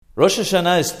Rosh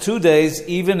Hashanah is 2 days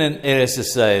even in Eretz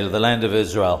Yisrael, the land of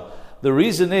Israel. The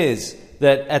reason is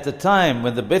that at the time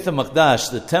when the Beit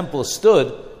HaMikdash, the temple,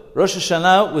 stood, Rosh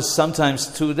Hashanah was sometimes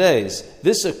 2 days.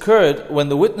 This occurred when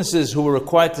the witnesses who were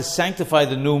required to sanctify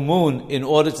the new moon in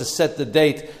order to set the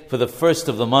date for the first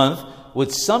of the month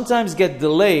would sometimes get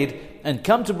delayed and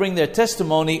come to bring their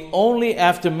testimony only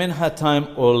after Mincha time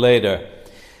or later.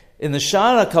 In the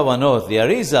Sha'ar HaKavanot, the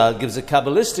Arizal gives a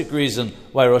Kabbalistic reason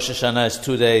why Rosh Hashanah is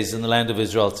 2 days in the land of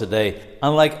Israel today,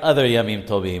 unlike other Yamim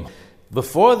Tovim.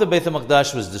 Before the Beit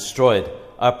HaMikdash was destroyed,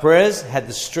 our prayers had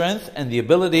the strength and the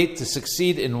ability to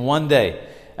succeed in 1 day.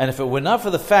 And if it were not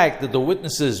for the fact that the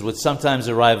witnesses would sometimes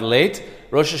arrive late,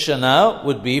 Rosh Hashanah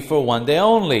would be for 1 day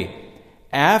only.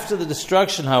 After the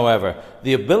destruction, however,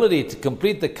 the ability to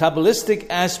complete the Kabbalistic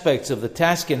aspects of the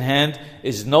task in hand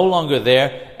is no longer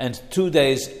there, and 2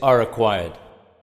 days are required.